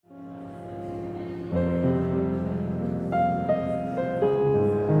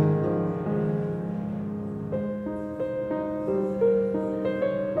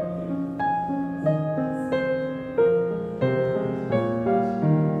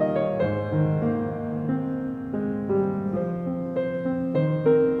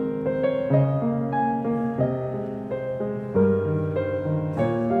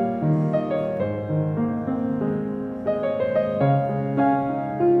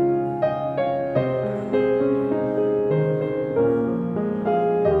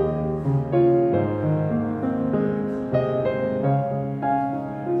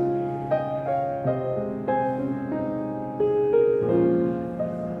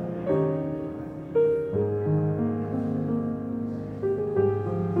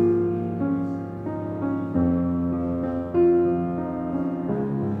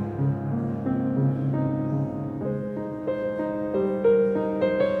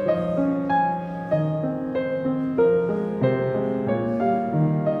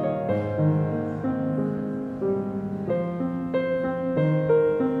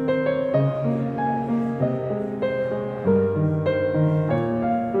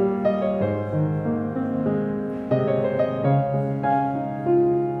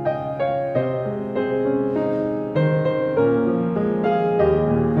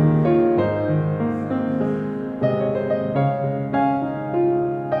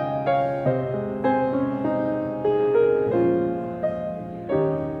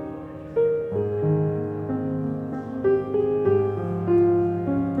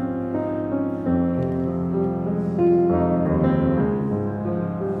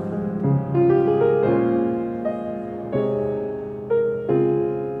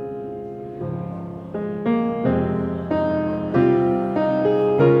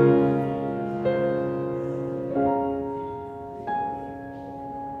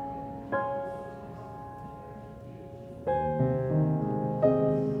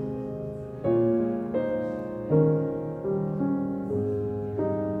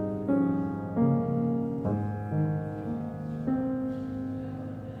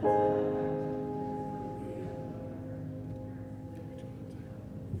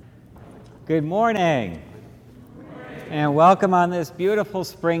Good morning. And welcome on this beautiful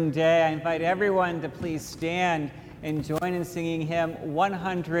spring day. I invite everyone to please stand and join in singing hymn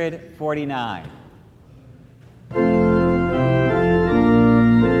 149.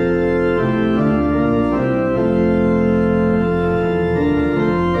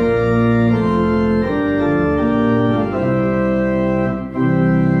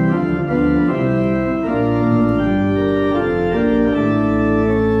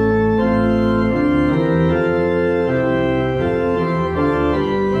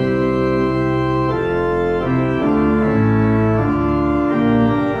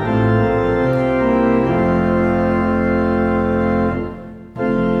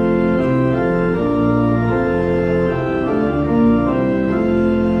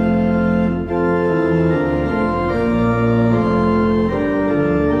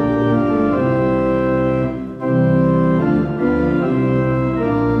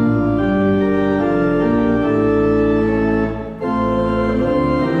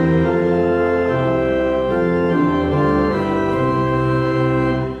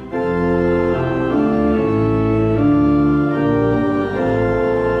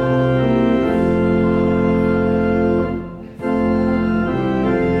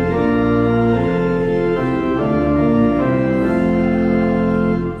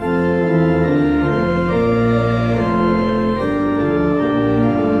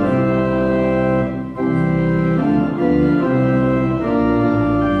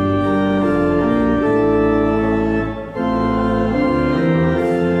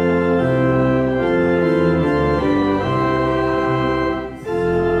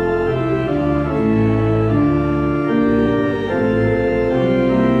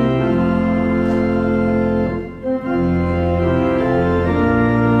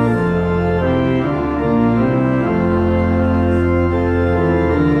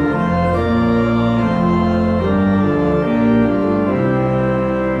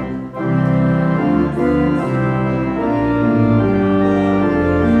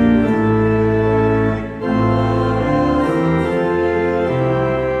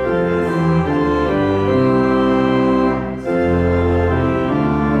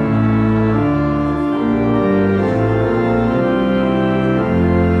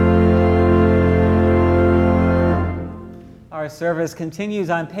 Our service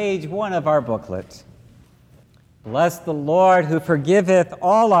continues on page 1 of our booklet. Bless the Lord who forgiveth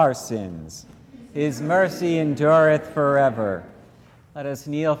all our sins. His mercy endureth forever. Let us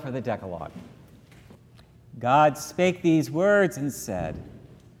kneel for the Decalogue. God spake these words and said,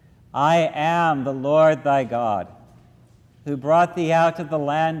 I am the Lord thy God, who brought thee out of the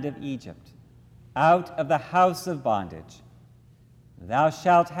land of Egypt, out of the house of bondage. Thou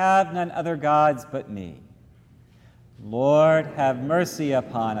shalt have none other gods but me. Lord, have mercy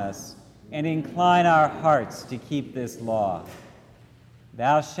upon us, and incline our hearts to keep this law.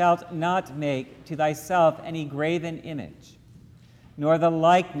 Thou shalt not make to thyself any graven image, nor the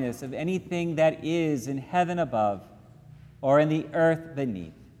likeness of anything that is in heaven above, or in the earth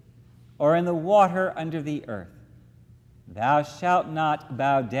beneath, or in the water under the earth. Thou shalt not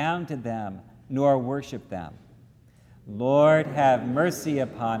bow down to them, nor worship them. Lord, have mercy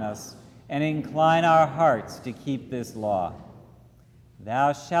upon us, and incline our hearts to keep this law.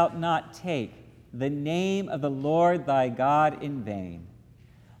 Thou shalt not take the name of the Lord thy God in vain.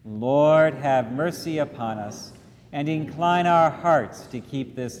 Lord, have mercy upon us, and incline our hearts to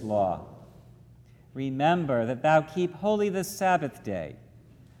keep this law. Remember that thou keep holy the Sabbath day.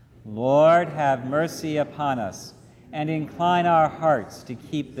 Lord, have mercy upon us, and incline our hearts to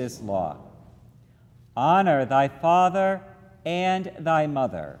keep this law. Honor thy father and thy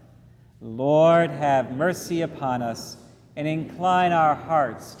mother. Lord, have mercy upon us, and incline our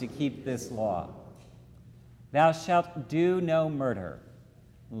hearts to keep this law. Thou shalt do no murder.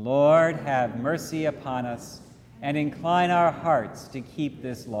 Lord, have mercy upon us, and incline our hearts to keep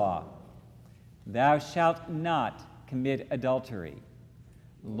this law. Thou shalt not commit adultery.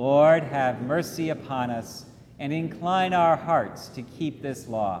 Lord, have mercy upon us, and incline our hearts to keep this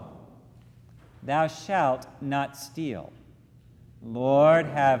law. Thou shalt not steal. Lord,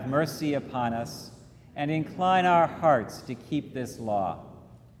 have mercy upon us, and incline our hearts to keep this law.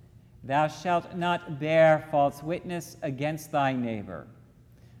 Thou shalt not bear false witness against thy neighbor.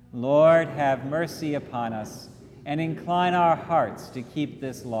 Lord, have mercy upon us, and incline our hearts to keep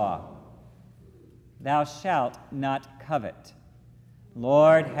this law. Thou shalt not covet.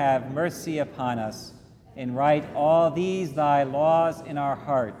 Lord, have mercy upon us, and write all these thy laws in our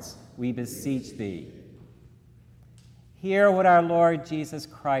hearts, we beseech thee. Hear what our Lord Jesus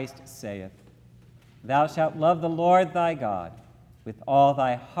Christ saith. Thou shalt love the Lord thy God with all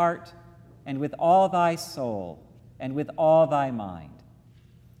thy heart, and with all thy soul, and with all thy mind.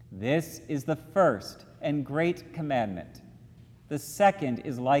 This is the first and great commandment. The second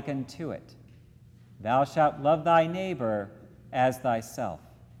is like unto it. Thou shalt love thy neighbor as thyself.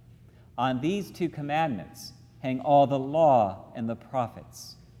 On these two commandments hang all the law and the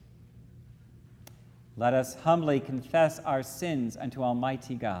prophets. Let us humbly confess our sins unto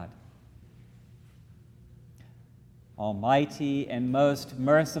Almighty God. Almighty and most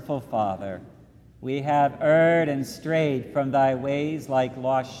merciful Father, we have erred and strayed from thy ways like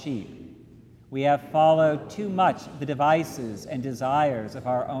lost sheep. We have followed too much the devices and desires of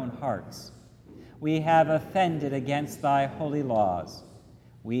our own hearts. We have offended against thy holy laws.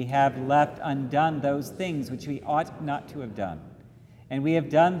 We have left undone those things which we ought not to have done, and we have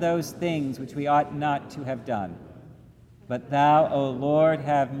done those things which we ought not to have done. But thou, O Lord,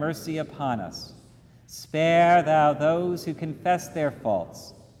 have mercy upon us. Spare thou those who confess their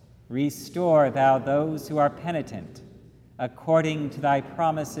faults. Restore thou those who are penitent, according to thy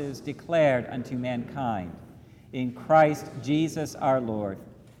promises declared unto mankind, in Christ Jesus our Lord.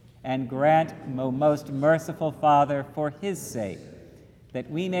 And grant, O most merciful Father, for his sake, that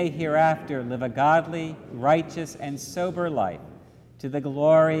we may hereafter live a godly, righteous, and sober life, to the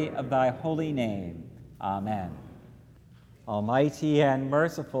glory of thy holy name. Amen. Almighty and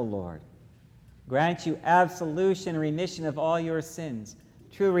merciful Lord, grant you absolution and remission of all your sins,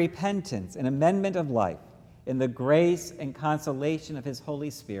 true repentance and amendment of life, in the grace and consolation of his Holy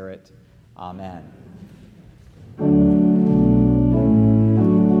Spirit. Amen.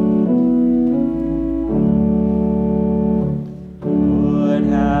 Lord,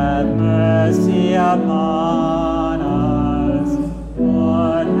 have mercy upon us.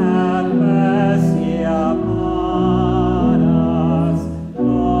 Lord, have mercy upon us.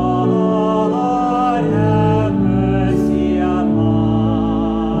 Lord, have mercy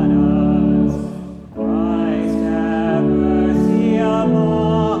upon us. Christ, have mercy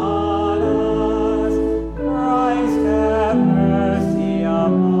upon us. Christ, have mercy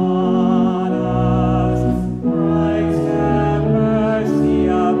upon us. Christ, have mercy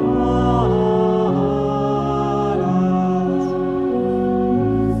upon us.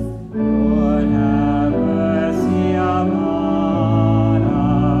 Lord, have mercy upon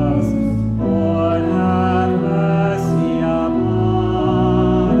us. Lord, have mercy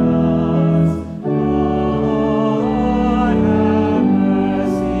upon us. Lord, have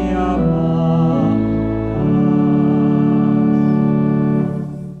mercy upon us.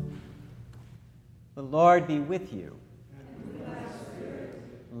 The Lord be with you.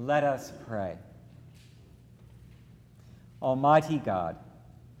 Let us pray. Almighty God,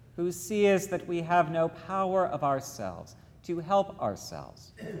 who seest that we have no power of ourselves to help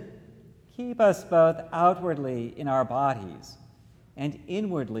ourselves, keep us both outwardly in our bodies and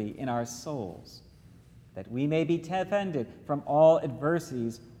inwardly in our souls, that we may be defended from all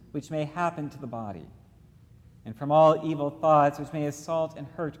adversities which may happen to the body, and from all evil thoughts which may assault and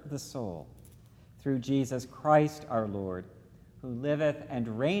hurt the soul, through Jesus Christ our Lord, who liveth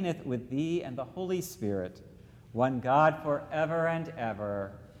and reigneth with thee and the Holy Spirit, one God forever and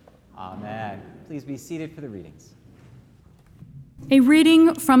ever. Amen. Please be seated for the readings. A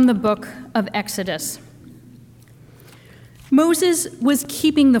reading from the book of Exodus. Moses was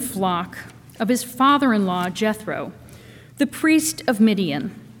keeping the flock of his father-in-law Jethro, the priest of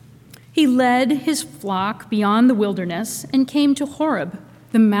Midian. He led his flock beyond the wilderness and came to Horeb,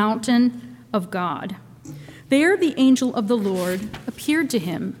 the mountain of God. There the angel of the Lord appeared to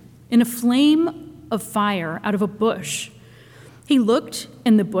him in a flame of fire out of a bush. He looked,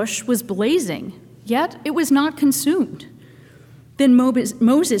 and the bush was blazing, yet it was not consumed. Then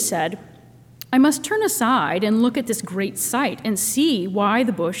Moses said, I must turn aside and look at this great sight and see why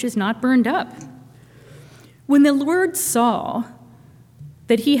the bush is not burned up. When the Lord saw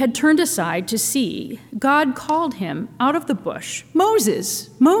that he had turned aside to see, God called him out of the bush, Moses,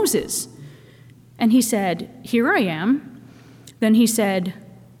 Moses. And he said, Here I am. Then he said,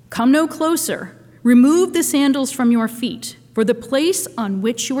 Come no closer. Remove the sandals from your feet, for the place on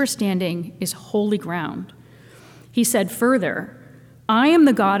which you are standing is holy ground. He said further, I am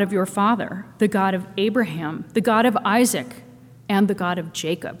the God of your father, the God of Abraham, the God of Isaac, and the God of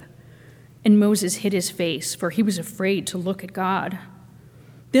Jacob. And Moses hid his face, for he was afraid to look at God.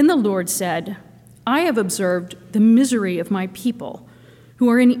 Then the Lord said, I have observed the misery of my people who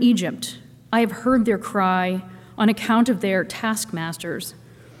are in Egypt. I have heard their cry on account of their taskmasters.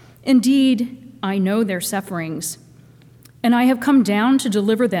 Indeed, I know their sufferings. And I have come down to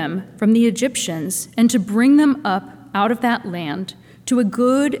deliver them from the Egyptians and to bring them up out of that land to a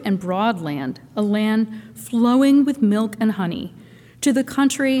good and broad land, a land flowing with milk and honey, to the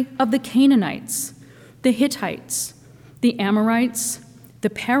country of the Canaanites, the Hittites, the Amorites, the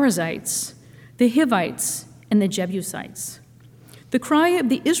Perizzites, the Hivites, and the Jebusites. The cry of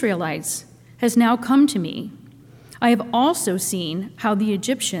the Israelites has now come to me. I have also seen how the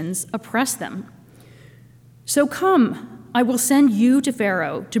Egyptians oppress them. So come, I will send you to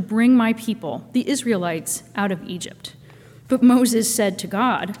Pharaoh to bring my people, the Israelites, out of Egypt. But Moses said to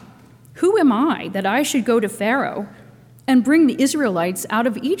God, "Who am I that I should go to Pharaoh and bring the Israelites out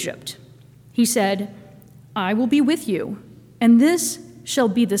of Egypt?" He said, "I will be with you, and this shall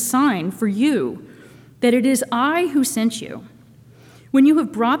be the sign for you that it is I who sent you. When you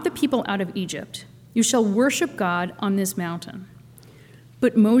have brought the people out of Egypt, you shall worship God on this mountain."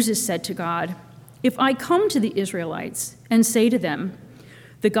 But Moses said to God, "If I come to the Israelites and say to them,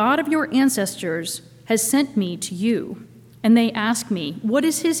 'The God of your ancestors has sent me to you,' and they ask me, 'What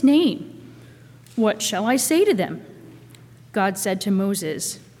is his name?' what shall I say to them?" God said to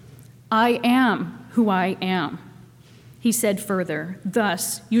Moses, "I am who I am." He said further,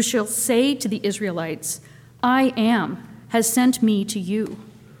 "Thus you shall say to the Israelites, 'I am has sent me to you.'"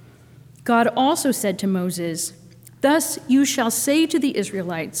 God also said to Moses, "Thus you shall say to the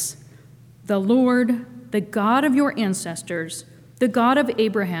Israelites, 'The Lord, the God of your ancestors, the God of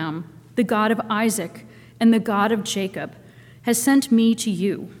Abraham, the God of Isaac, and the God of Jacob, has sent me to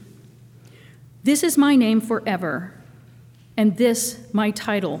you.' This is my name forever, and this my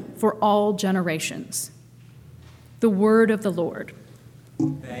title for all generations." The word of the Lord.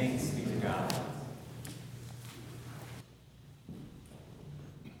 Thanks be to God.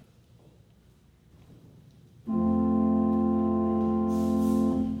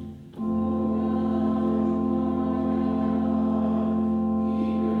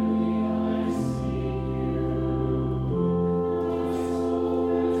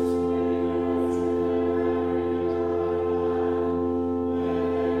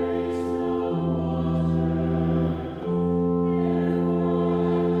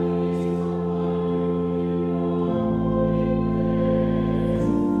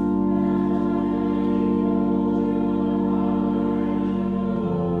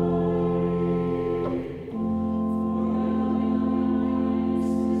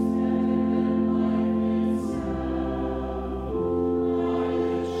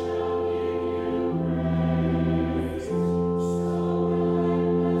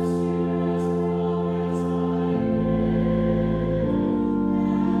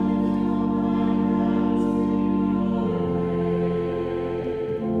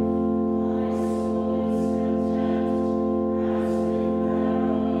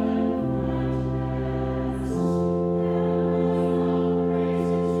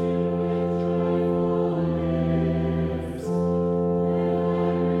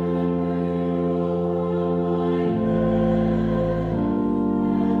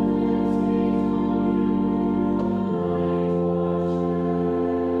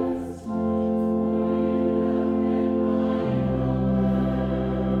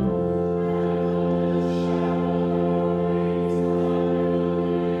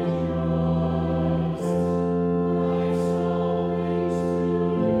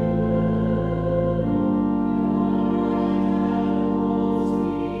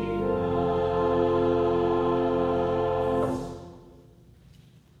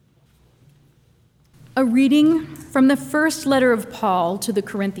 A reading from the first letter of Paul to the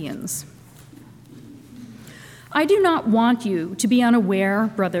Corinthians. I do not want you to be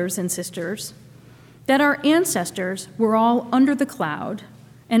unaware, brothers and sisters, that our ancestors were all under the cloud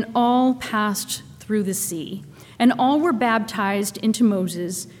and all passed through the sea, and all were baptized into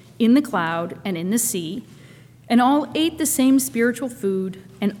Moses in the cloud and in the sea, and all ate the same spiritual food,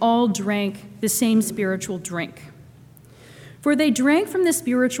 and all drank the same spiritual drink. For they drank from the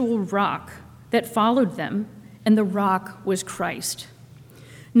spiritual rock that followed them, and the rock was Christ.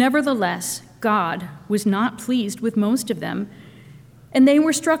 Nevertheless, God was not pleased with most of them, and they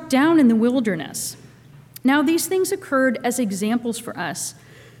were struck down in the wilderness. Now these things occurred as examples for us,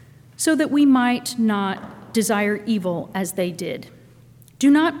 so that we might not desire evil as they did. Do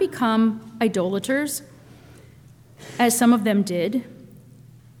not become idolaters, as some of them did.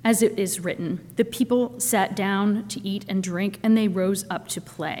 As it is written, the people sat down to eat and drink, and they rose up to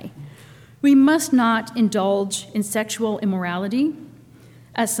play. We must not indulge in sexual immorality,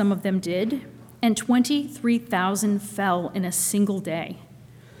 as some of them did, and 23,000 fell in a single day.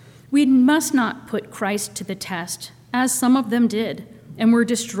 We must not put Christ to the test, as some of them did, and were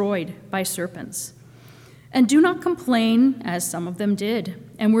destroyed by serpents. And do not complain, as some of them did,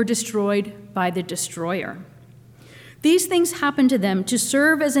 and were destroyed by the destroyer. These things happened to them to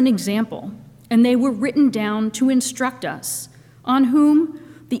serve as an example, and they were written down to instruct us, on whom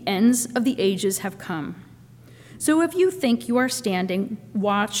the ends of the ages have come. So if you think you are standing,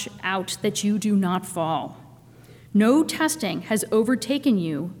 watch out that you do not fall. No testing has overtaken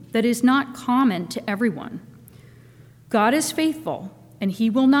you that is not common to everyone. God is faithful, and he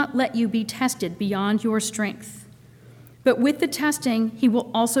will not let you be tested beyond your strength. But with the testing, he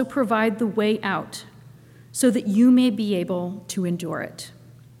will also provide the way out, so that you may be able to endure it.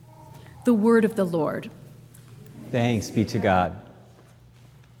 The word of the Lord. Thanks be to God.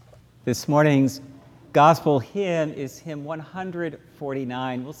 This morning's gospel hymn is hymn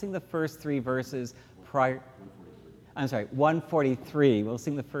 149. We'll sing the first three verses 143. We'll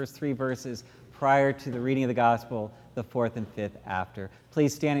sing the first three verses prior to the reading of the gospel, the fourth and fifth after.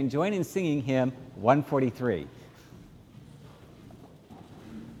 Please stand and join in singing hymn 143.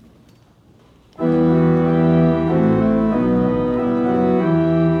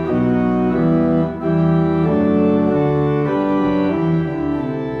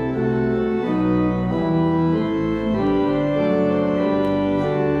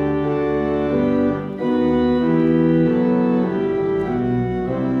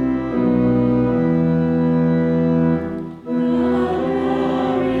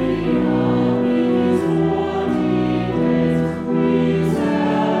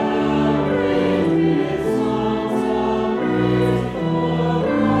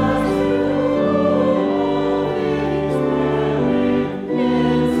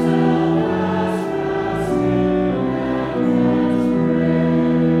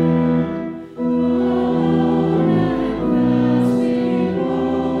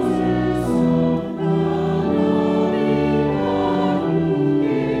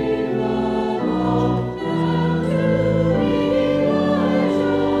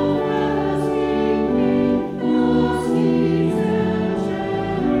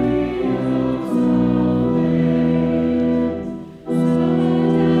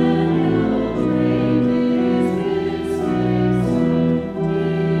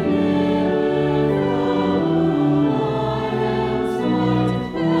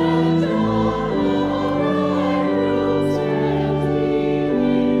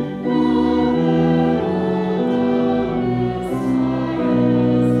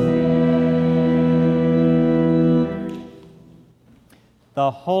 The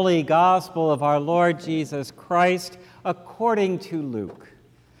Holy Gospel of our Lord Jesus Christ according to Luke.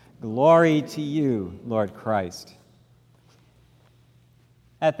 Glory to you, Lord Christ.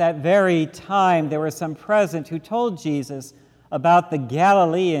 At that very time, there were some present who told Jesus about the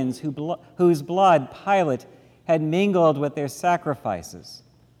Galileans whose blood Pilate had mingled with their sacrifices.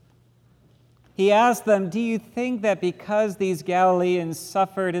 He asked them, "Do you think that because these Galileans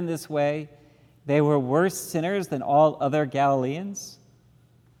suffered in this way, they were worse sinners than all other Galileans?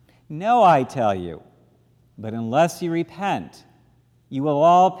 No, I tell you, but unless you repent, you will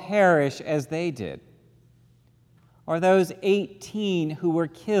all perish as they did. Or those 18 who were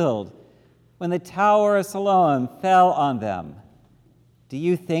killed when the Tower of Siloam fell on them, do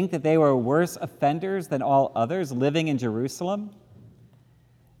you think that they were worse offenders than all others living in Jerusalem?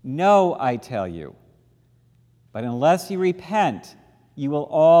 No, I tell you, but unless you repent, you will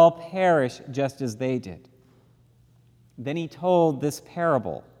all perish just as they did." Then he told this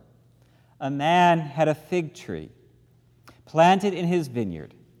parable. A man had a fig tree planted in his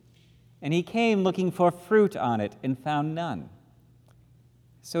vineyard, and he came looking for fruit on it and found none.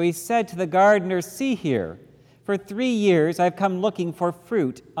 So he said to the gardener, "See here, for 3 years I've come looking for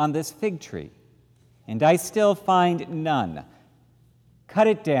fruit on this fig tree, and I still find none. Cut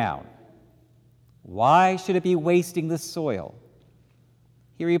it down. Why should it be wasting the soil?"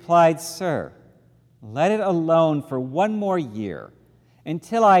 He replied, "Sir, let it alone for 1 more year,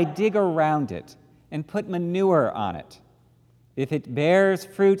 until I dig around it and put manure on it. If it bears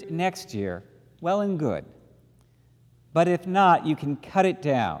fruit next year, well and good. But if not, you can cut it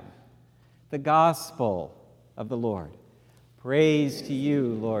down." The Gospel of the Lord. Praise to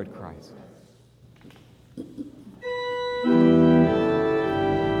you, Lord Christ.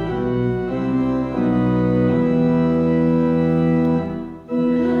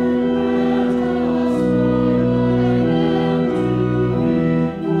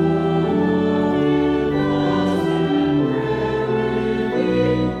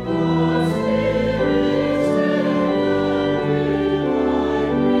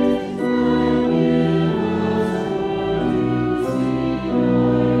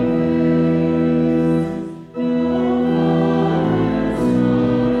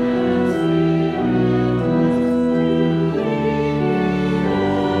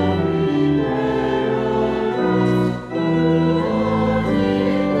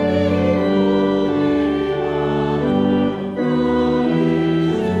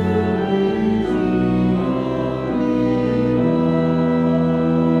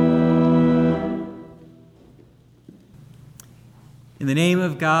 name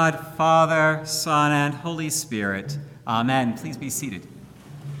of God, Father, Son, and Holy Spirit. Amen. Please be seated.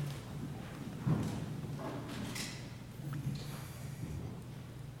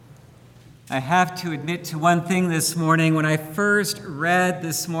 I have to admit to one thing this morning. When I first read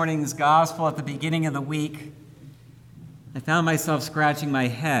this morning's gospel at the beginning of the week, I found myself scratching my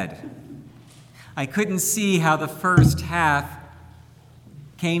head. I couldn't see how the first half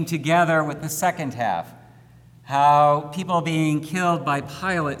came together with the second half, how people being killed by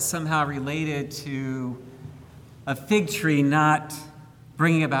Pilate somehow related to a fig tree not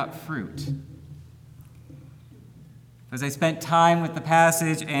bringing about fruit. As I spent time with the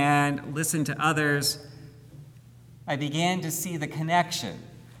passage and listened to others, I began to see the connection.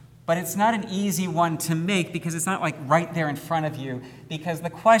 But it's not an easy one to make because it's not like right there in front of you, because the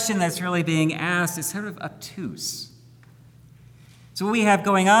question that's really being asked is sort of obtuse. So what we have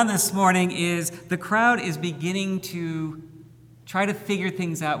going on this morning is the crowd is beginning to try to figure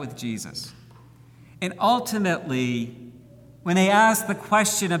things out with Jesus. And ultimately, when they ask the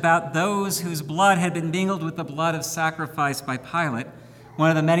question about those whose blood had been mingled with the blood of sacrifice by Pilate, one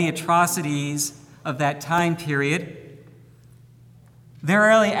of the many atrocities of that time period, they're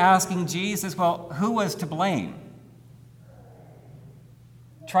really asking Jesus, well, who was to blame?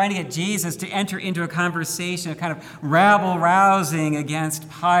 Trying to get Jesus to enter into a conversation of kind of rabble-rousing against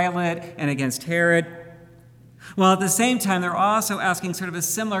Pilate and against Herod. Well, at the same time, they're also asking sort of a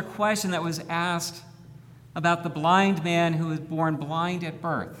similar question that was asked about the blind man who was born blind at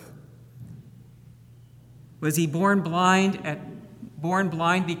birth. Was he born blind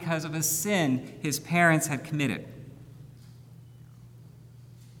because of a sin his parents had committed?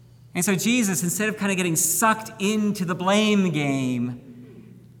 And so Jesus, instead of kind of getting sucked into the blame game,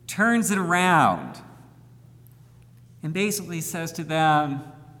 turns it around and basically says to them,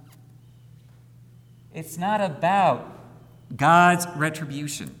 it's not about God's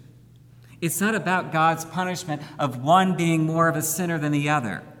retribution. It's not about God's punishment of one being more of a sinner than the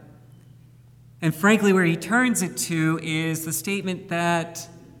other. And frankly, where he turns it to is the statement that,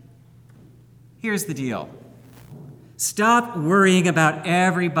 here's the deal. Stop worrying about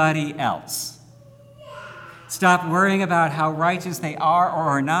everybody else. Stop worrying about how righteous they are or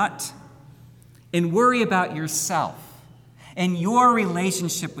are not, and worry about yourself and your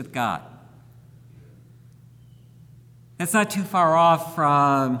relationship with God. That's not too far off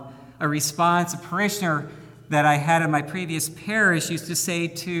from a response a parishioner that I had in my previous parish used to say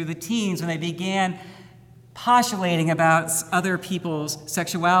to the teens when they began postulating about other people's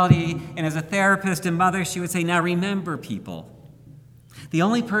sexuality. And as a therapist and mother, she would say, now remember, people, the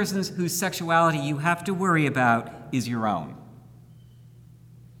only person whose sexuality you have to worry about is your own.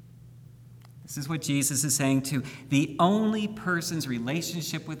 This is what Jesus is saying too. The only person's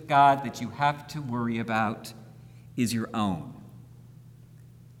relationship with God that you have to worry about is your own.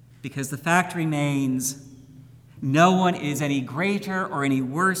 Because the fact remains, no one is any greater or any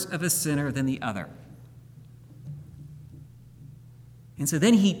worse of a sinner than the other. And so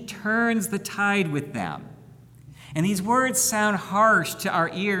then he turns the tide with them. And these words sound harsh to our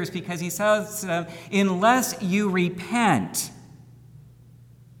ears because he says to them, unless you repent,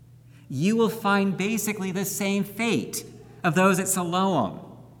 you will find basically the same fate of those at Siloam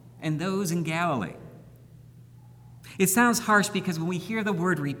and those in Galilee. It sounds harsh because when we hear the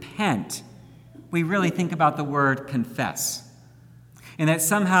word repent, we really think about the word confess. And that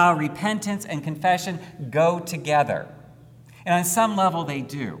somehow repentance and confession go together. And on some level they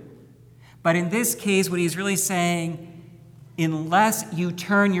do. But in this case, what he's really saying, unless you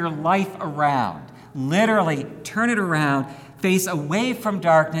turn your life around, literally turn it around, face away from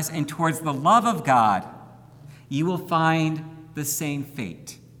darkness and towards the love of God, you will find the same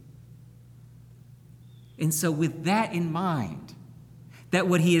fate. And so with that in mind, that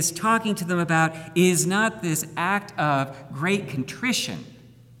what he is talking to them about is not this act of great contrition,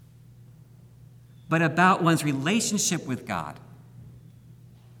 but about one's relationship with God,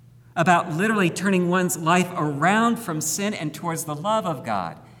 about literally turning one's life around from sin and towards the love of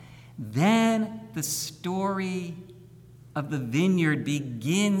God, then the story of the vineyard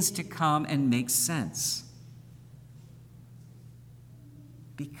begins to come and make sense.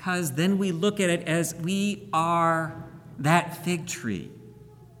 Because then we look at it as we are that fig tree.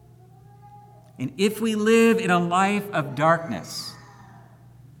 And if we live in a life of darkness,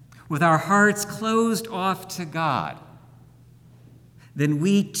 with our hearts closed off to God, then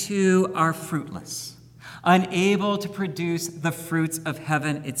we too are fruitless, unable to produce the fruits of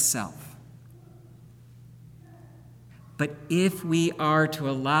heaven itself. But if we are to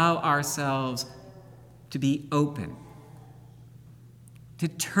allow ourselves to be open, to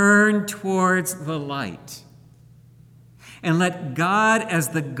turn towards the light, And let God, as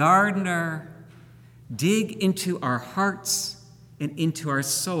the gardener, dig into our hearts and into our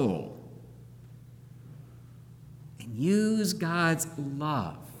soul and use God's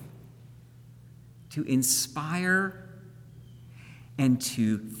love to inspire and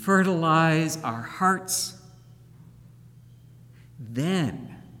to fertilize our hearts.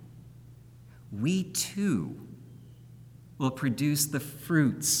 Then we too will produce the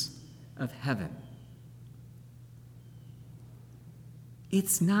fruits of heaven.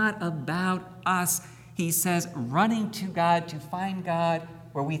 It's not about us, he says, running to God to find God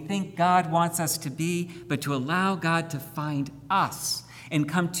where we think God wants us to be, but to allow God to find us and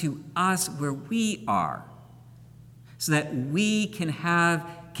come to us where we are, so that we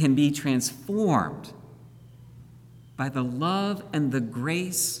can be transformed by the love and the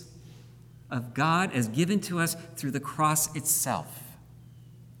grace of God as given to us through the cross itself.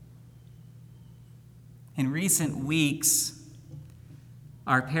 In recent weeks,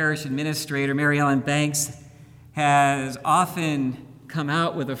 our parish administrator, Mary Ellen Banks, has often come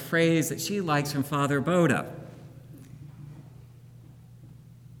out with a phrase that she likes from Father Boda.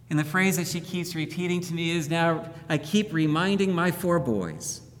 And the phrase that she keeps repeating to me is, now I keep reminding my 4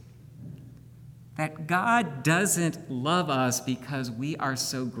 boys that God doesn't love us because we are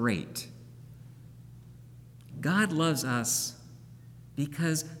so great. God loves us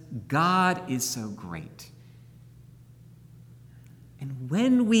because God is so great. And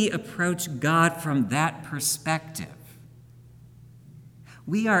when we approach God from that perspective,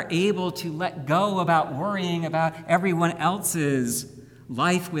 we are able to let go about worrying about everyone else's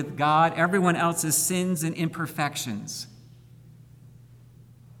life with God, everyone else's sins and imperfections.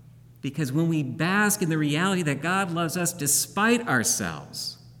 Because when we bask in the reality that God loves us despite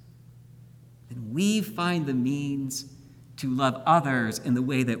ourselves, then we find the means to love others in the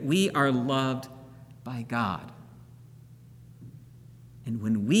way that we are loved by God. And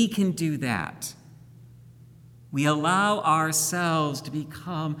when we can do that, we allow ourselves to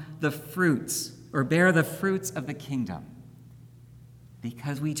become the fruits, or bear the fruits of the kingdom,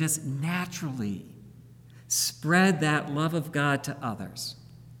 because we just naturally spread that love of God to others.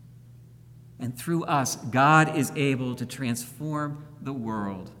 And through us, God is able to transform the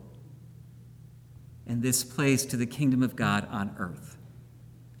world and this place to the kingdom of God on earth.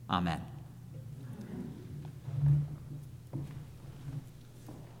 Amen.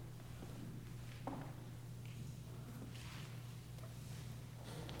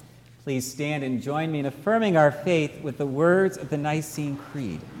 Please stand and join me in affirming our faith with the words of the Nicene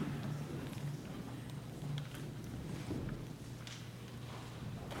Creed.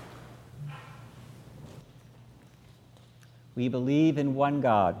 We believe in one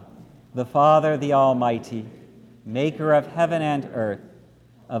God, the Father, the Almighty, maker of heaven and earth,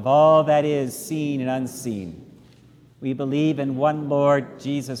 of all that is seen and unseen. We believe in one Lord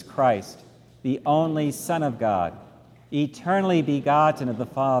Jesus Christ, the only Son of God, eternally begotten of the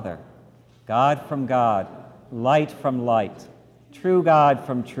Father, God from God, light from light, true God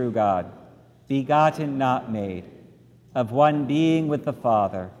from true God, begotten, not made, of one being with the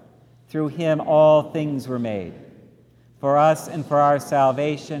Father. Through him all things were made. For us and for our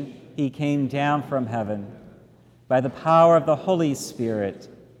salvation, he came down from heaven. By the power of the Holy Spirit,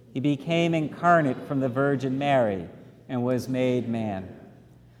 he became incarnate from the Virgin Mary and was made man.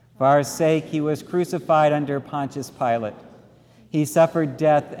 For our sake, he was crucified under Pontius Pilate. He suffered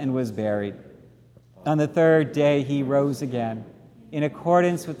death and was buried. On the 3rd day, he rose again. In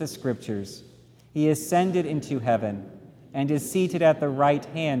accordance with the Scriptures, he ascended into heaven and is seated at the right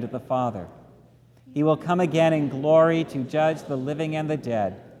hand of the Father. He will come again in glory to judge the living and the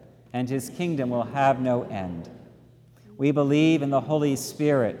dead, and his kingdom will have no end. We believe in the Holy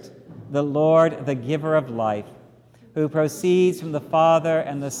Spirit, the Lord, the giver of life, who proceeds from the Father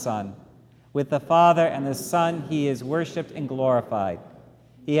and the Son. With the Father and the Son, he is worshiped and glorified.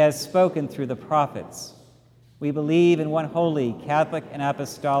 He has spoken through the prophets. We believe in one holy, Catholic, and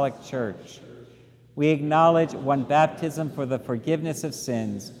Apostolic Church. We acknowledge one baptism for the forgiveness of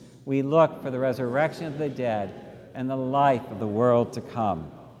sins. We look for the resurrection of the dead and the life of the world to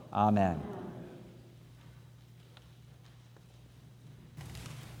come. Amen.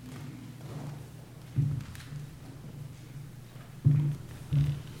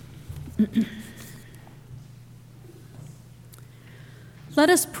 Let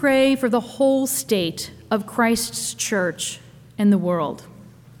us pray for the whole state of Christ's church and the world.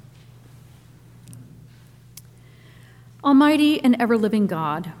 Almighty and ever-living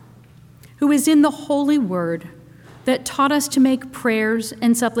God, who is in the holy word that taught us to make prayers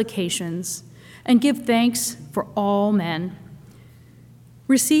and supplications and give thanks for all men,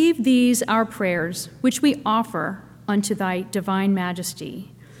 receive these our prayers, which we offer unto thy divine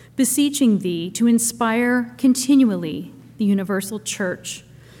majesty, beseeching thee to inspire continually the universal church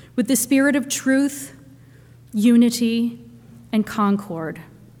with the spirit of truth, unity, and concord,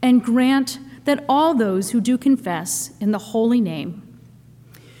 and grant that all those who do confess in the holy name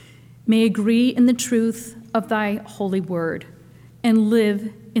may agree in the truth of thy holy word and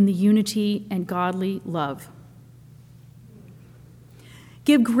live in the unity and godly love.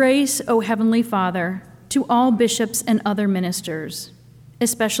 Give grace, O Heavenly Father, to all bishops and other ministers,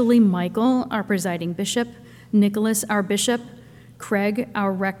 especially Michael, our presiding bishop, Nicholas, our bishop, Craig,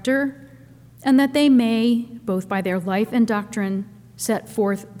 our rector, and that they may, both by their life and doctrine, set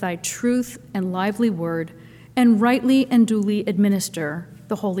forth thy truth and lively word, and rightly and duly administer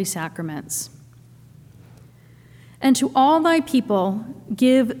the holy sacraments. And to all thy people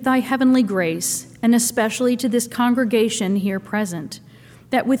give thy heavenly grace, and especially to this congregation here present,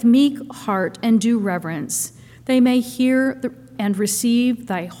 that with meek heart and due reverence they may hear and receive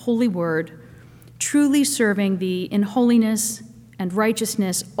thy holy word, truly serving thee in holiness and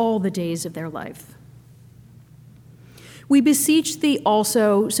righteousness all the days of their life. We beseech thee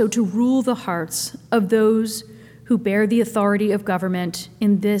also so to rule the hearts of those who bear the authority of government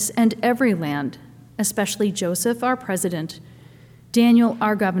in this and every land, especially Joseph, our president, Daniel,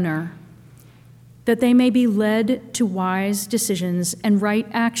 our governor, that they may be led to wise decisions and right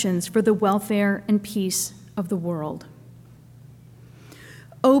actions for the welfare and peace of the world.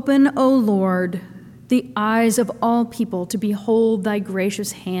 Open, O Lord, the eyes of all people to behold thy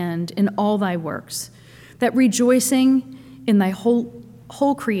gracious hand in all thy works, that rejoicing in thy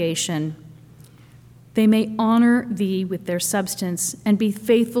whole creation, they may honor thee with their substance and be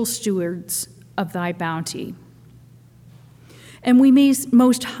faithful stewards of thy bounty. And we may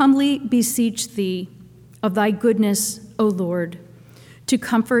most humbly beseech thee of thy goodness, O Lord, to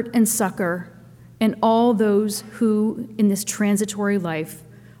comfort and succor and all those who in this transitory life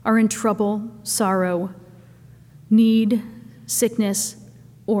are in trouble, sorrow, need, sickness,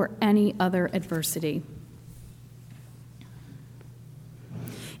 or any other adversity.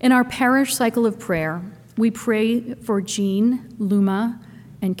 In our parish cycle of prayer, we pray for Jean, Luma,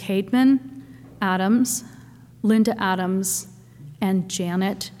 and Cademan Adams, Linda Adams, and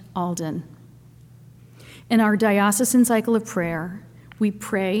Janet Alden. In our diocesan cycle of prayer, we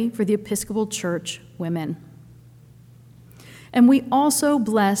pray for the Episcopal Church women. And we also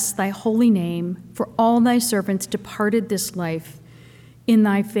bless thy holy name for all thy servants departed this life in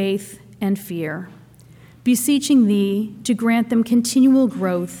thy faith and fear, beseeching thee to grant them continual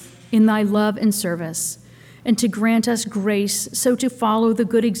growth in thy love and service, and to grant us grace so to follow the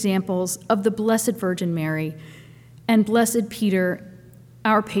good examples of the Blessed Virgin Mary and Blessed Peter,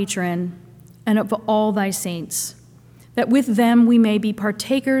 our patron, and of all thy saints, that with them we may be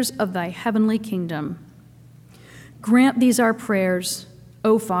partakers of thy heavenly kingdom. Grant these our prayers,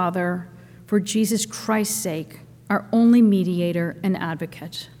 O Father, for Jesus Christ's sake, our only mediator and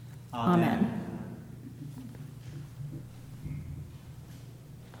advocate. Amen.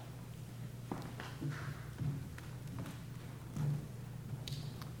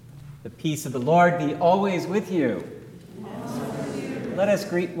 The peace of the Lord be always with you. Let us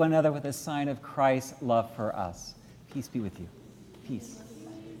greet one another with a sign of Christ's love for us. Peace be with you. Peace.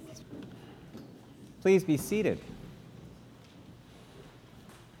 Please be seated.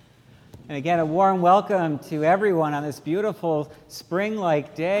 And again, a warm welcome to everyone on this beautiful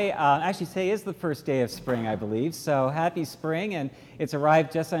spring-like day. Actually, today is the first day of spring, I believe. So happy spring, and it's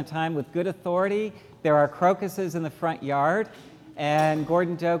arrived just on time with good authority. There are crocuses in the front yard. And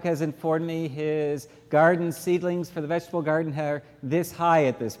Gordon Doak has informed me his garden seedlings for the vegetable garden are this high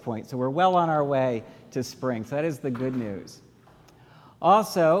at this point. So we're well on our way to spring. So that is the good news.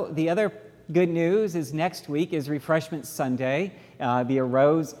 Also, the other good news is next week is Refreshment Sunday, be a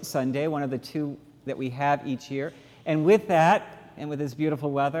Rose Sunday, one of the two that we have each year. And with that, and with this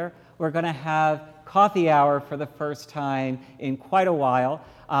beautiful weather, we're going to have coffee hour for the first time in quite a while.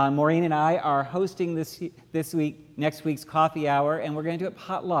 Maureen and I are hosting next week's coffee hour, and we're going to do it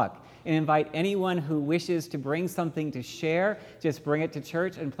potluck and invite anyone who wishes to bring something to share. Just bring it to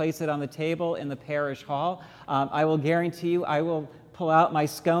church and place it on the table in the parish hall. I will guarantee you I will pull out my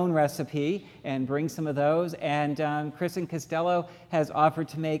scone recipe and bring some of those. And Kristen Costello has offered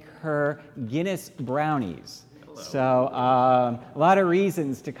to make her Guinness brownies. Hello. So a lot of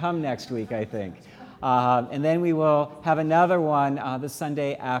reasons to come next week, I think. And then we will have another one the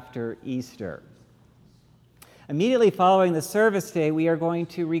Sunday after Easter. Immediately following the service day, we are going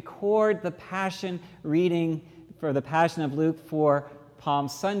to record the Passion reading for the Passion of Luke for Palm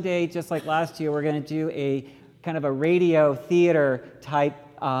Sunday. Just like last year, we're going to do a kind of a radio theater type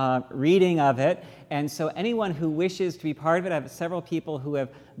reading of it. And so anyone who wishes to be part of it, I have several people who have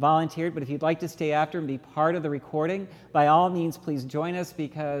volunteered, but if you'd like to stay after and be part of the recording, by all means, please join us,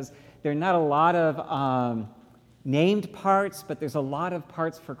 because there are not a lot of named parts, but there's a lot of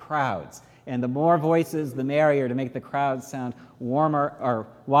parts for crowds. And the more voices, the merrier, to make the crowd sound warmer or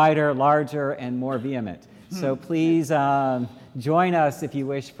wider, larger, and more vehement. So please join us if you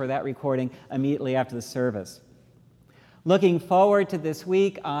wish for that recording immediately after the service. Looking forward to this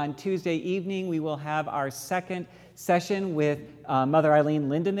week, on Tuesday evening, we will have our second session with Mother Eileen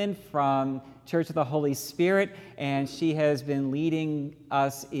Lindemann from Church of the Holy Spirit, and she has been leading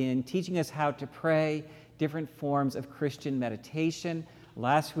us in teaching us how to pray, different forms of Christian meditation.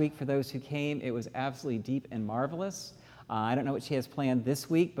 Last week, for those who came, it was absolutely deep and marvelous. I don't know what she has planned this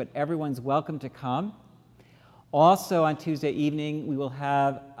week, but everyone's welcome to come. Also, on Tuesday evening, we will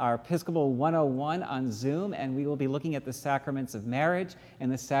have our Episcopal 101 on Zoom, and we will be looking at the sacraments of marriage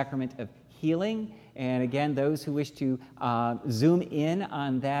and the sacrament of healing. And again, those who wish to Zoom in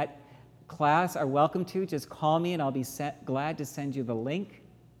on that class are welcome to. Just call me, and I'll be glad to send you the link.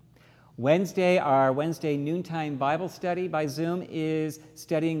 Wednesday, our Wednesday noontime Bible study by Zoom is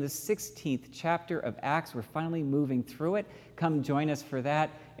studying the 16th chapter of Acts. We're finally moving through it. Come join us for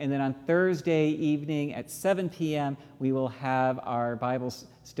that. And then on Thursday evening at 7 p.m., we will have our Bible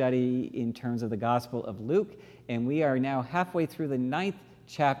study in terms of the Gospel of Luke. And we are now halfway through the 9th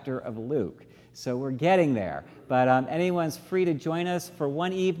chapter of Luke. So we're getting there. But anyone's free to join us for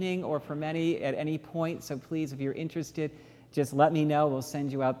one evening or for many at any point. So please, if you're interested, just let me know. We'll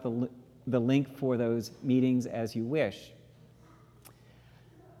send you out the link for those meetings as you wish.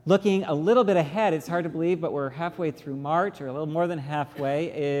 Looking a little bit ahead, it's hard to believe, but we're halfway through March, or a little more than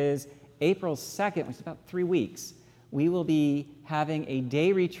halfway, is April 2nd, which is about 3 weeks. We will be having a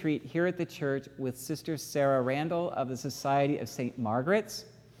day retreat here at the church with Sister Sarah Randall of the Society of St. Margaret's.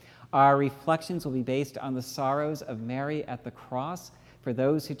 Our reflections will be based on the sorrows of Mary at the cross. For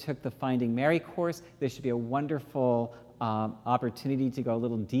those who took the Finding Mary course, this should be a wonderful opportunity to go a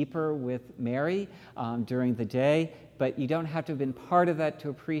little deeper with Mary during the day, but you don't have to have been part of that to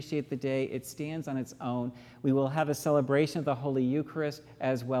appreciate the day. It stands on its own. We will have a celebration of the Holy Eucharist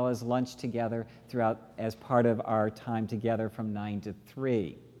as well as lunch together throughout as part of our time together from 9 to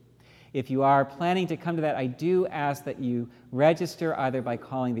 3. If you are planning to come to that, I do ask that you register either by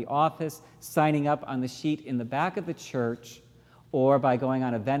calling the office, signing up on the sheet in the back of the church, or by going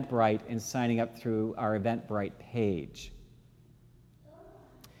on Eventbrite and signing up through our Eventbrite page.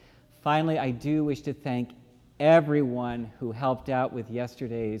 Finally, I do wish to thank everyone who helped out with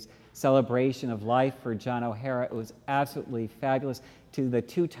yesterday's celebration of life for John O'Hara. It was absolutely fabulous. To the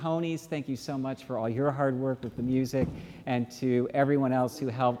two Tonys, thank you so much for all your hard work with the music, and to everyone else who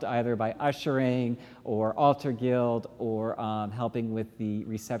helped either by ushering or altar guild or helping with the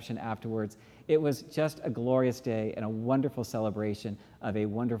reception afterwards. It was just a glorious day and a wonderful celebration of a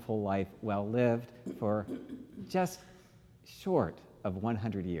wonderful life well lived for just short of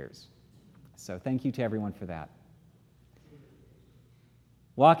 100 years. So thank you to everyone for that.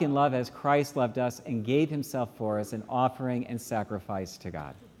 Walk in love as Christ loved us and gave himself for us, an offering and sacrifice to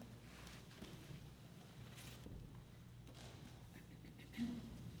God.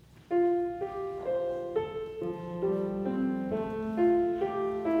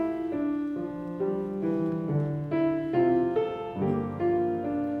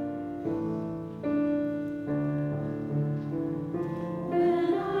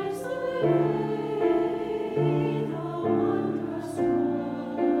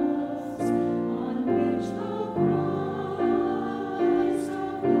 On which the Christ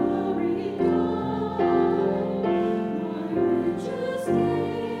of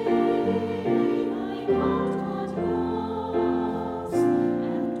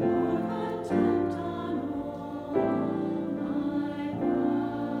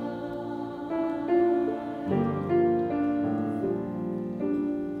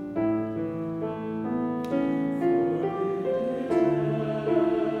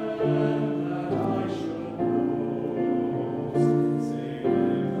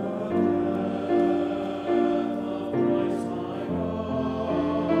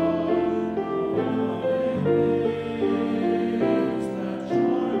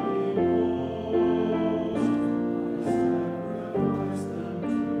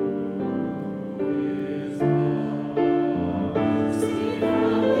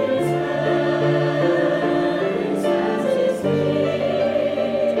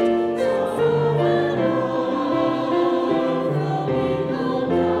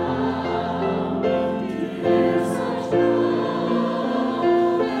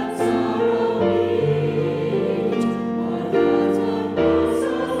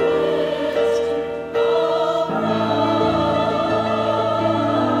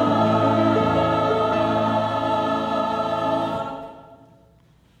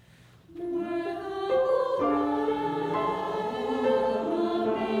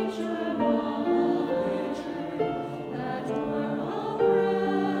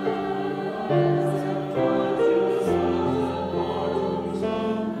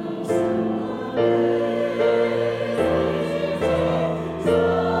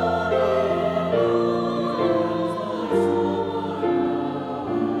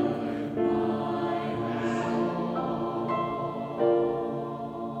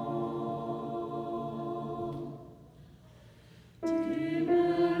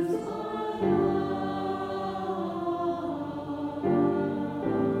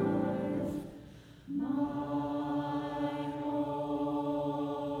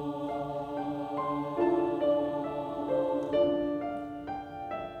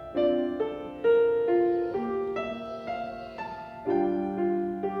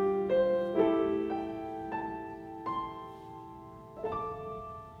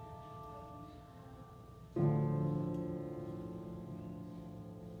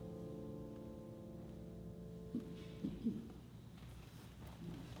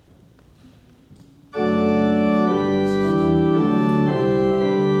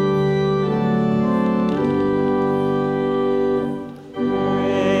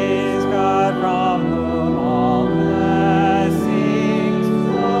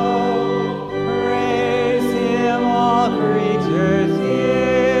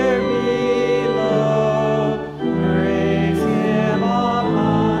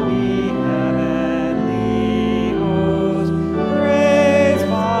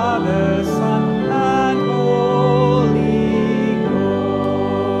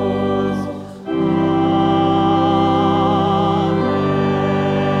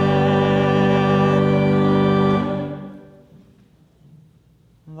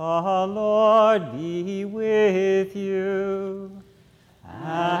The Lord be with you,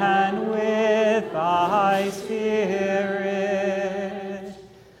 and with thy spirit.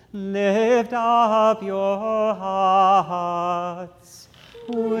 Lift up your hearts.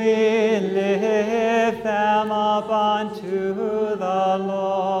 We lift them up unto the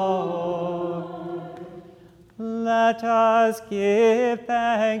Lord. Let us give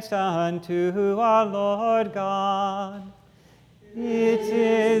thanks unto our Lord God. It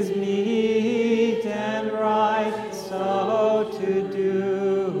is meet and right so to do.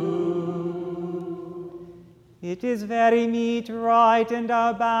 It is very meet, right, and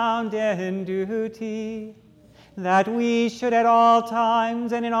our bounden duty, that we should at all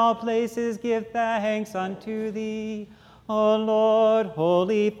times and in all places give thanks unto Thee, O Lord,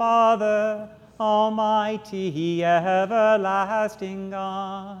 Holy Father, Almighty, everlasting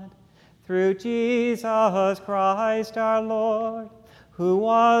God, through Jesus Christ our Lord, who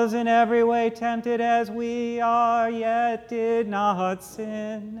was in every way tempted as we are, yet did not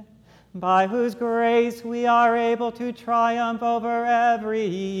sin, by whose grace we are able to triumph over every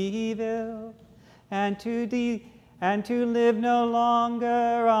evil, and to live no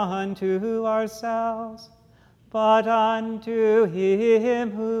longer unto ourselves, but unto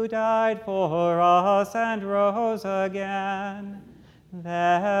him who died for us and rose again.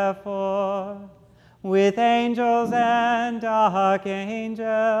 Therefore, with angels and archangels,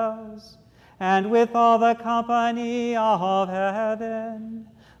 and with all the company of heaven,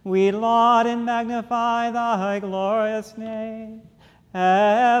 we laud and magnify thy glorious name,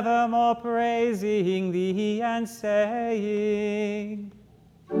 evermore praising thee and saying,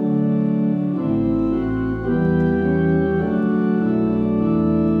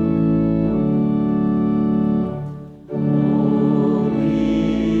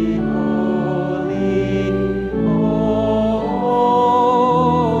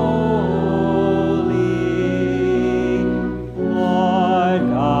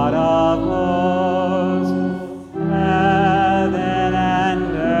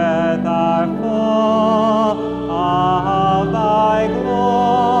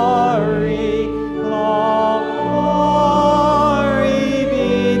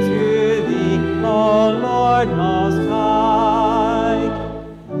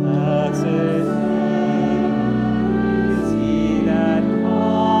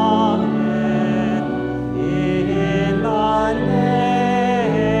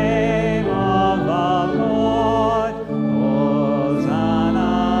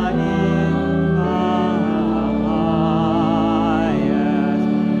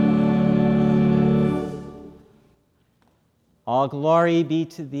 all glory be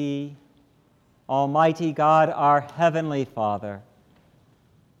to Thee, Almighty God, our heavenly Father,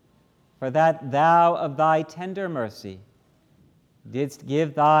 for that Thou of Thy tender mercy didst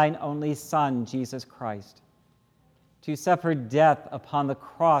give Thine only Son, Jesus Christ, to suffer death upon the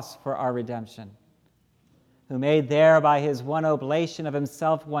cross for our redemption, who made there by His one oblation of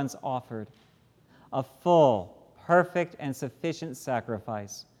Himself once offered a full, perfect, and sufficient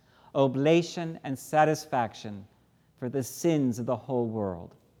sacrifice oblation and satisfaction for the sins of the whole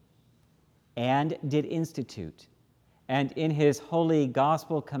world, and did institute, and in his holy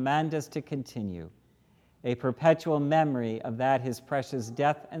gospel command us to continue, a perpetual memory of that his precious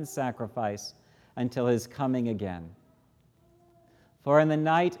death and sacrifice until his coming again. For in the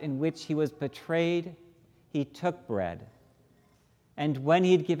night in which he was betrayed, he took bread, and when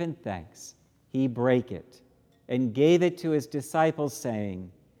he had given thanks, he brake it, and gave it to his disciples,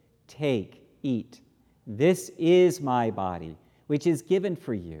 saying, "Take, eat. This is my body, which is given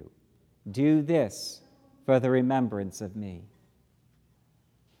for you. Do this for the remembrance of me."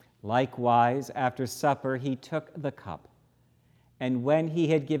 Likewise, after supper, he took the cup, and when he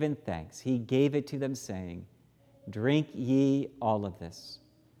had given thanks, he gave it to them, saying, "Drink ye all of this,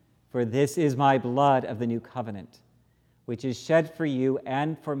 for this is my blood of the new covenant, which is shed for you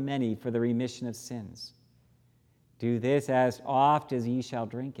and for many for the remission of sins. Do this as oft as ye shall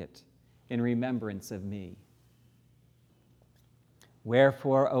drink it, in remembrance of me."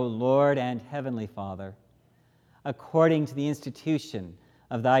 Wherefore, O Lord and heavenly Father, according to the institution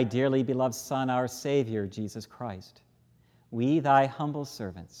of thy dearly beloved Son, our Savior, Jesus Christ, we, thy humble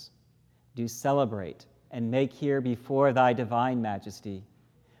servants, do celebrate and make here before thy divine majesty,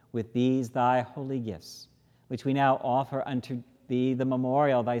 with these thy holy gifts, which we now offer unto thee, the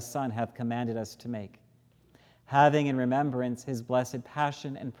memorial thy Son hath commanded us to make, having in remembrance his blessed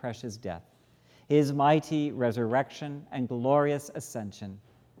passion and precious death, his mighty resurrection and glorious ascension,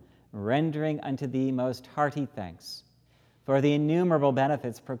 rendering unto thee most hearty thanks for the innumerable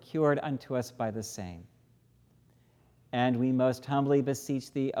benefits procured unto us by the same. And we most humbly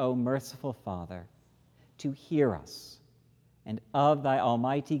beseech thee, O merciful Father, to hear us, and of thy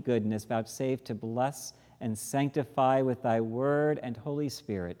almighty goodness vouchsafe to bless and sanctify with thy word and Holy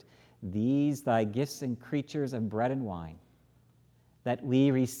Spirit these thy gifts and creatures of bread and wine, that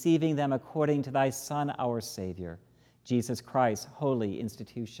we, receiving them according to thy Son, our Savior, Jesus Christ's holy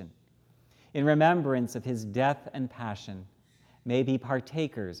institution, in remembrance of his death and passion, may be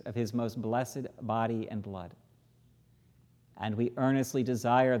partakers of his most blessed body and blood. And we earnestly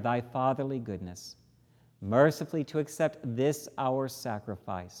desire thy fatherly goodness, mercifully to accept this our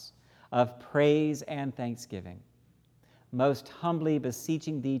sacrifice of praise and thanksgiving, most humbly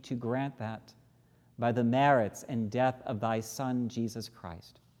beseeching thee to grant that, by the merits and death of thy Son, Jesus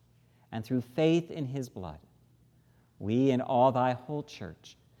Christ, and through faith in his blood, we and all thy whole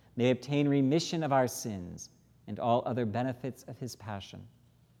church may obtain remission of our sins and all other benefits of his passion.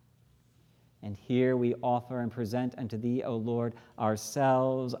 And here we offer and present unto thee, O Lord,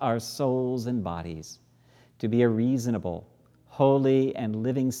 ourselves, our souls and bodies, to be a reasonable, holy, and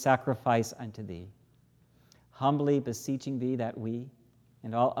living sacrifice unto thee, humbly beseeching thee that we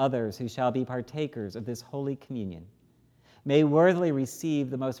and all others who shall be partakers of this holy communion may worthily receive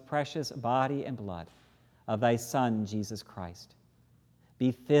the most precious body and blood of thy Son, Jesus Christ,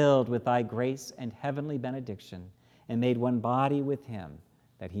 be filled with thy grace and heavenly benediction, and made one body with him,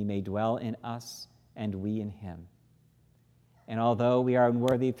 that he may dwell in us and we in him. And although we are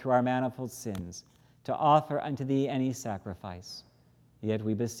unworthy through our manifold sins to offer unto thee any sacrifice, yet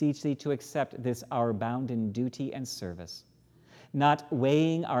we beseech thee to accept this our bounden duty and service, not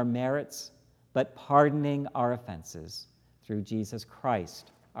weighing our merits, but pardoning our offenses, through Jesus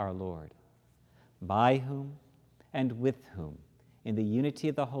Christ our Lord, by whom and with whom, in the unity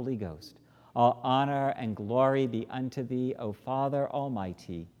of the Holy Ghost, all honor and glory be unto thee, O Father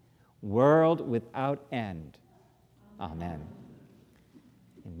Almighty, world without end. Amen.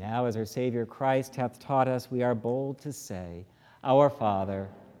 And now, as our Savior Christ hath taught us, we are bold to say, Our Father,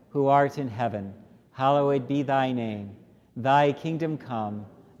 who art in heaven, hallowed be thy name. Thy kingdom come,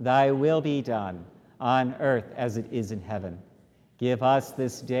 thy will be done, on earth as it is in heaven. Give us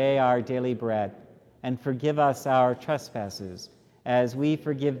this day our daily bread, and forgive us our trespasses, as we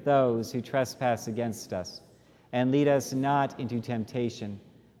forgive those who trespass against us. And lead us not into temptation,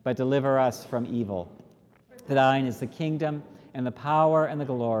 but deliver us from evil. For thine is the kingdom, and the power, and the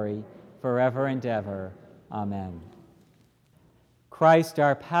glory, forever and ever. Amen. Christ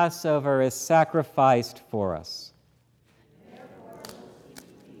our Passover is sacrificed for us.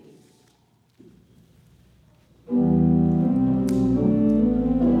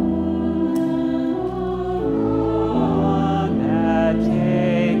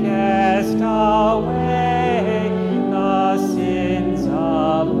 Away the sins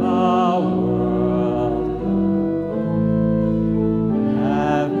of the world.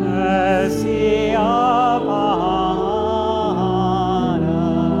 Have mercy upon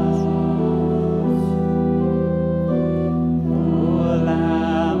us.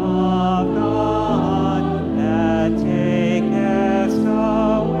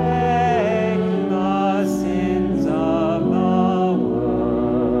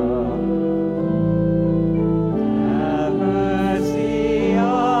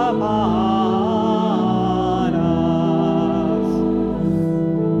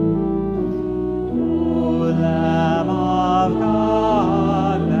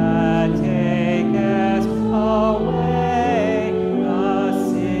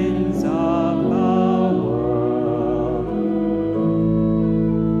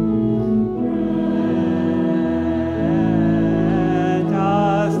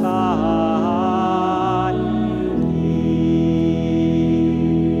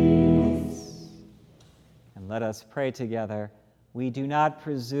 us pray together. We do not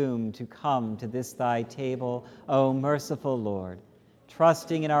presume to come to this thy table, O merciful Lord,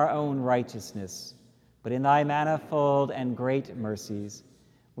 trusting in our own righteousness, but in thy manifold and great mercies.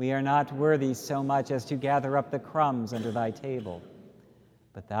 We are not worthy so much as to gather up the crumbs under thy table.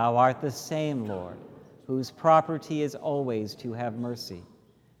 But thou art the same, Lord, whose property is always to have mercy.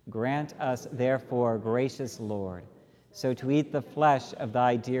 Grant us, therefore, gracious Lord, so to eat the flesh of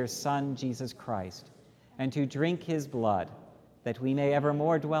thy dear Son, Jesus Christ, and to drink his blood, that we may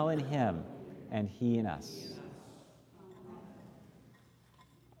evermore dwell in him and he in us.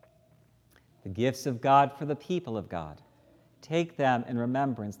 The gifts of God for the people of God. Take them in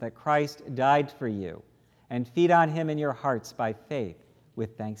remembrance that Christ died for you, and feed on him in your hearts by faith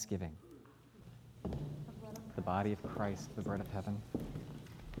with thanksgiving. The body of Christ, the bread of heaven.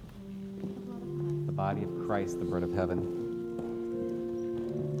 The body of Christ, the bread of heaven.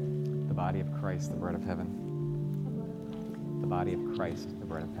 The body of Christ, the bread of heaven. The body of Christ, the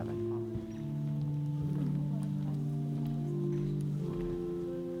bread of heaven.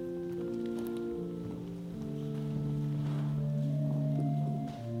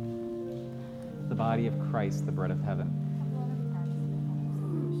 The body of Christ, the bread of heaven.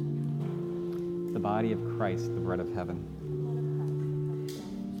 The body of Christ, the bread of heaven.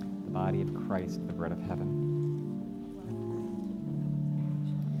 The body of Christ, the bread of heaven.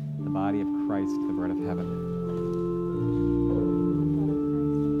 The body of Christ, the bread of heaven. The body of Christ,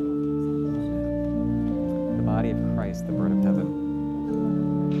 the bread of heaven. The body of Christ, the bread of heaven.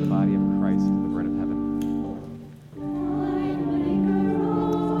 The body of Christ, the bread of heaven. The body of Christ, the bread of heaven.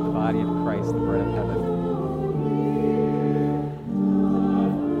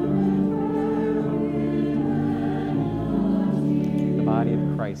 The body of Christ, the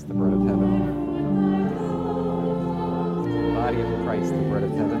bread of heaven.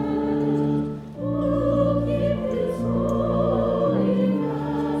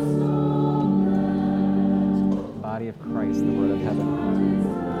 The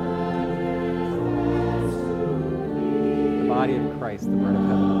body of Christ, the bread of heaven. The body of Christ, the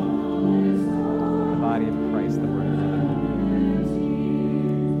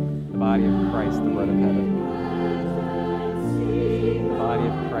bread of heaven. The body of Christ, the bread of heaven. The body of Christ, the bread of heaven. The body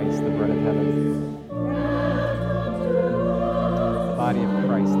of Christ, the bread of heaven. The body of Christ, the bread of heaven.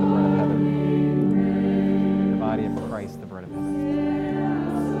 The body of Christ, the bread of heaven. The body of Christ, the bread of heaven.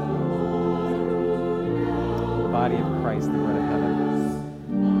 The body of Christ, the bread of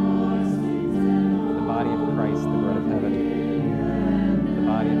heaven. The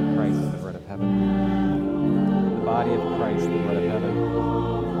body of Christ, the bread of heaven.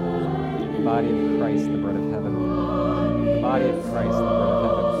 The body of Christ, the bread of heaven. The body of Christ,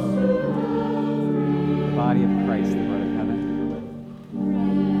 the bread of heaven. The body of Christ, the bread of heaven.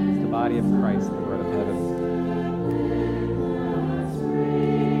 The body of Christ, the bread of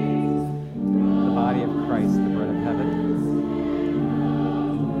heaven. The body of Christ, the bread of heaven.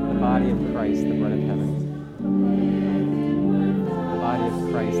 The body of Christ, the bread of heaven. The body of Christ, the bread of heaven. The body of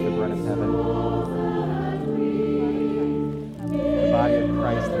Christ, the bread of heaven. The body of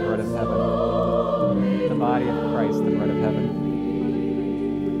Christ, the bread of heaven. The body of Christ, the bread of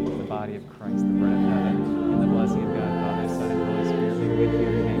heaven. The body of Christ, the bread of heaven. In the blessing of God, Father, Son, and Holy Spirit, be with you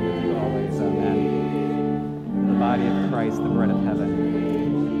and remain with you always. Amen. The body of Christ, the bread of heaven.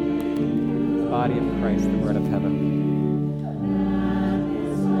 The body of Christ, the bread of heaven.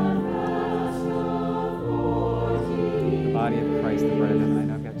 The body of Christ, the bread of heaven. I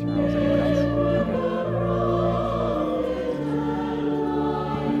know I've got Charles. Anyone else? Okay.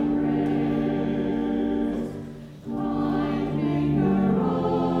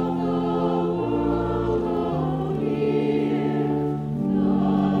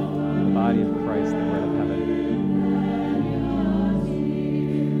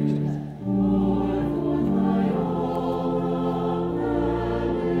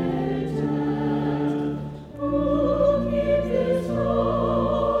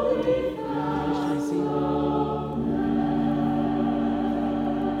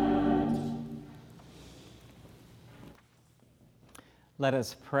 Let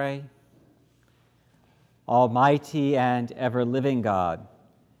us pray. Almighty and ever-living God,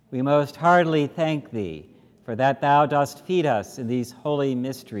 we most heartily thank Thee for that Thou dost feed us in these holy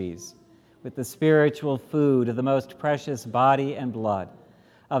mysteries with the spiritual food of the most precious body and blood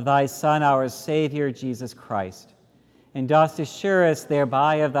of Thy Son, our Savior, Jesus Christ, and dost assure us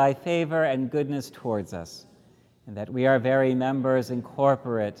thereby of Thy favor and goodness towards us, and that we are very members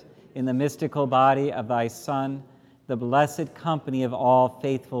incorporate in the mystical body of Thy Son, the blessed company of all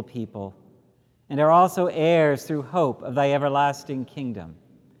faithful people, and are also heirs through hope of Thy everlasting kingdom.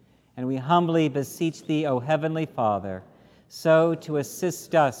 And we humbly beseech thee, O Heavenly Father, so to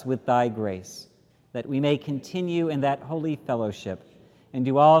assist us with thy grace, that we may continue in that holy fellowship and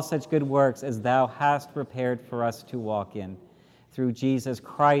do all such good works as thou hast prepared for us to walk in, through Jesus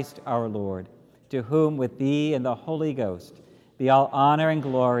Christ our Lord, to whom with thee and the Holy Ghost be all honor and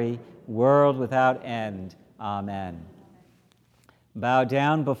glory, world without end. Amen. Bow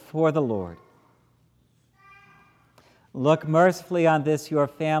down before the Lord. Look mercifully on this your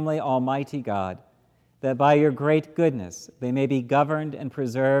family, Almighty God, that by your great goodness they may be governed and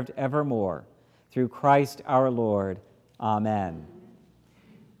preserved evermore, through Christ our Lord. Amen.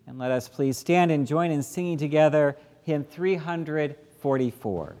 And let us please stand and join in singing together hymn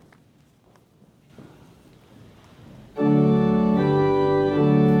 344.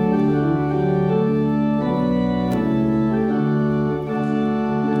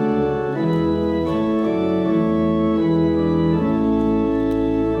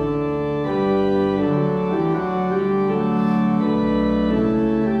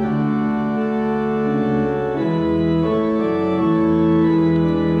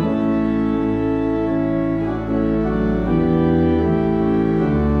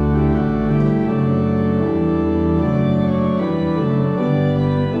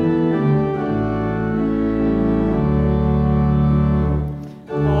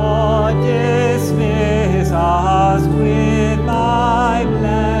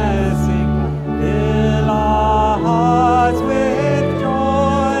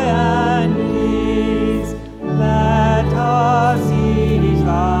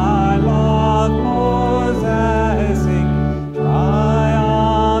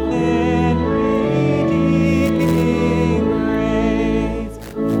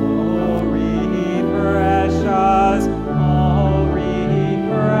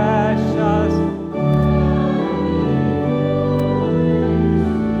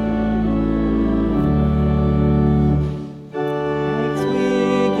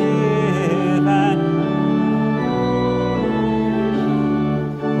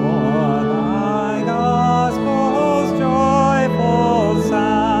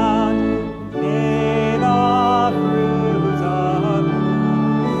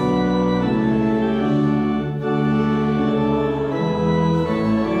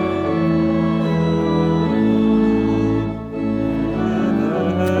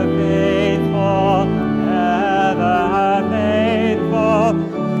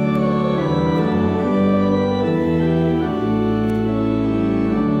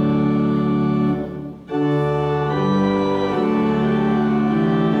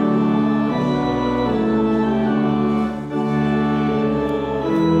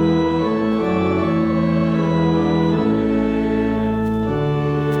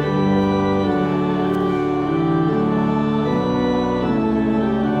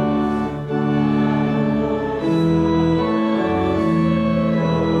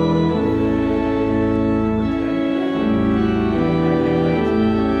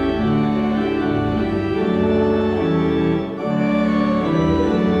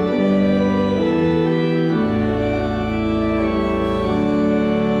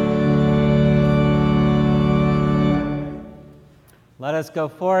 Let us go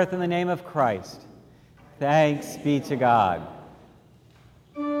forth in the name of Christ. Thanks be to God.